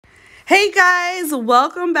Hey guys,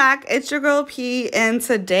 welcome back. It's your girl P, and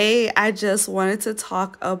today I just wanted to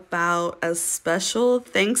talk about a special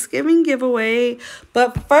Thanksgiving giveaway.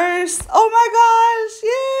 But first, oh my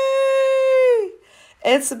gosh,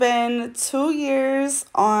 yay! It's been 2 years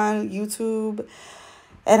on YouTube,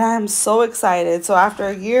 and I'm so excited. So, after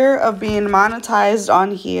a year of being monetized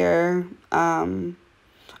on here,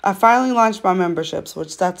 I finally launched my memberships,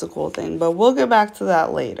 which that's a cool thing, but we'll get back to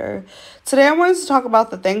that later. Today I wanted to talk about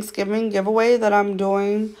the Thanksgiving giveaway that I'm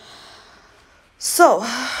doing. So,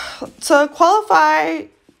 to qualify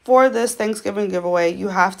for this Thanksgiving giveaway, you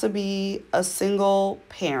have to be a single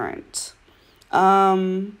parent.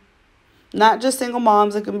 Um, Not just single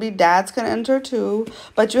moms, it can be dads can enter too,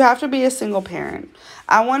 but you have to be a single parent.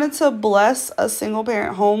 I wanted to bless a single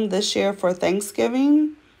parent home this year for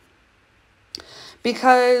Thanksgiving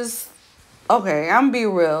because okay, I'm be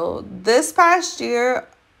real. This past year,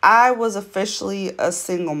 I was officially a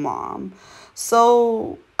single mom.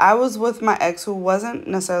 So I was with my ex, who wasn't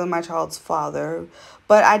necessarily my child's father,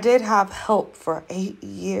 but I did have help for 8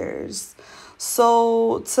 years.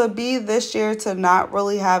 So to be this year to not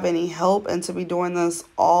really have any help and to be doing this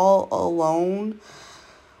all alone,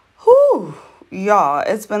 whew, y'all,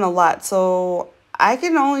 it's been a lot. So I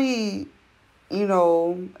can only,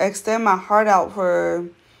 extend my heart out for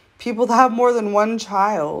people that have more than one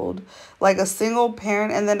child, like a single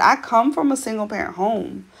parent. And then I come from a single parent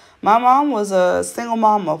home. My mom was a single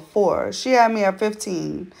mom of four. She had me at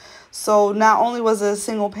 15. So not only was it a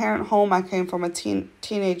single parent home, I came from a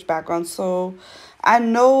teenage background. So I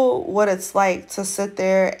know what it's like to sit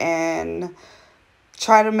there and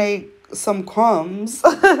try to make some crumbs,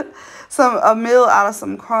 a meal out of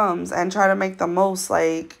some crumbs, and try to make the most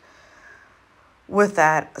with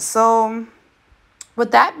that. So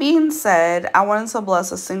with that being said, I wanted to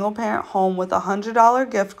bless a single parent home with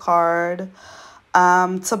 $100 gift card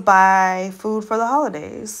to buy food for the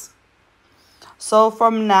holidays. So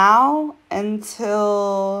from now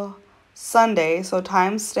until Sunday, so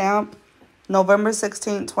timestamp November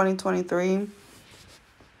 16th, 2023,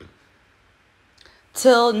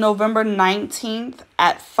 till November 19th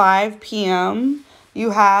at 5 p.m., you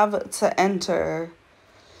have to enter.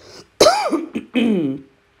 To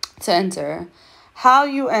enter. How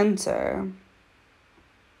you enter.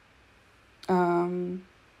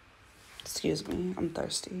 Excuse me, I'm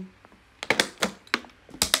thirsty.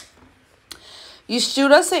 You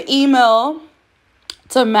shoot us an email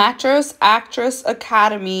to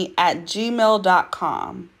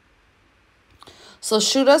mattressactressacademy@gmail.com. So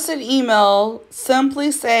shoot us an email.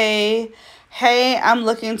 Simply say, hey, I'm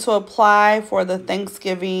looking to apply for the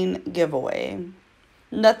Thanksgiving giveaway.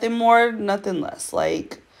 Nothing more, nothing less.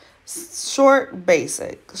 Like, short,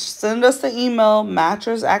 basic. Send us the email,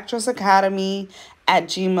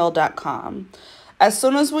 mattressactressacademy@gmail.com. As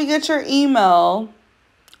soon as we get your email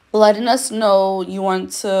letting us know you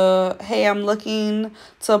want to, hey, I'm looking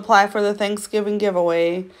to apply for the Thanksgiving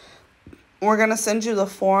giveaway, we're going to send you the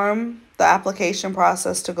form, the application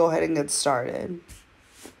process to go ahead and get started.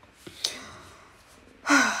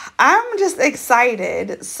 I'm just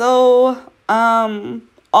excited. So,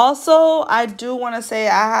 also, I do want to say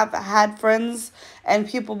I have had friends and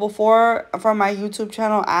people before from my YouTube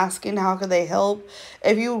channel asking how could they help.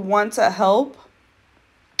 If you want to help,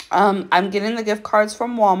 I'm getting the gift cards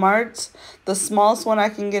from Walmart. The smallest one I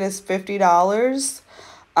can get is $50.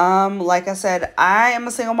 Like I said, I am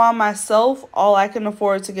a single mom myself. All I can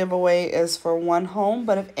afford to give away is for one home.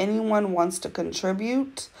 But if anyone wants to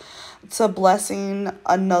contribute to blessing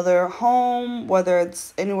another home, whether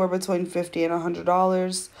it's anywhere between $50 and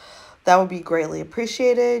 $100, that would be greatly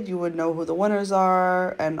appreciated. You would know who the winners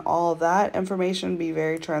are and all that information, be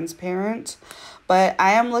very transparent. But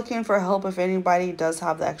I am looking for help if anybody does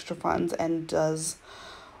have the extra funds and does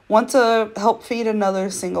want to help feed another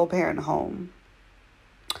single parent home.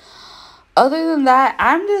 Other than that,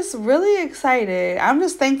 I'm just really excited. I'm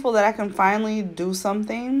just thankful that I can finally do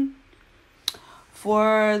something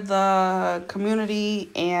for the community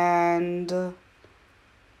and,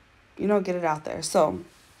 get it out there. So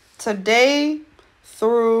today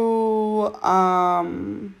through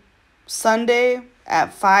Sunday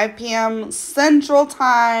at 5 p.m. Central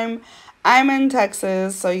Time, I'm in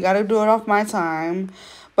Texas, so you got to do it off my time.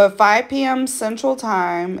 But 5 p.m. Central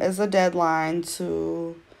Time is the deadline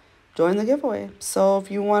to join the giveaway. So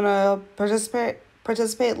if you want to participate,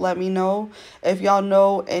 let me know. If y'all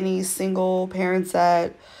know any single parents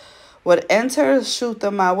that would enter, shoot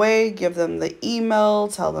them my way, give them the email,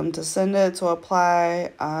 tell them to send it to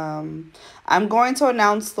apply. I'm going to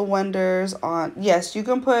announce the winners on, yes, you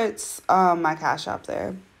can put my Cash App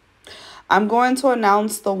there. I'm going to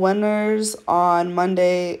announce the winners on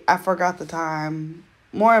Monday. I forgot the time.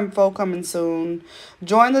 More info coming soon.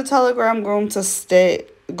 Join the Telegram group to stay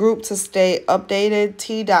updated.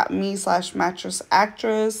 t.me/mattress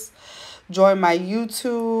actress. Join my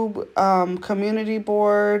YouTube community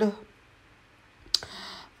board.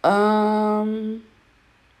 And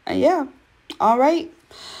yeah. All right.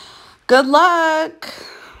 Good luck.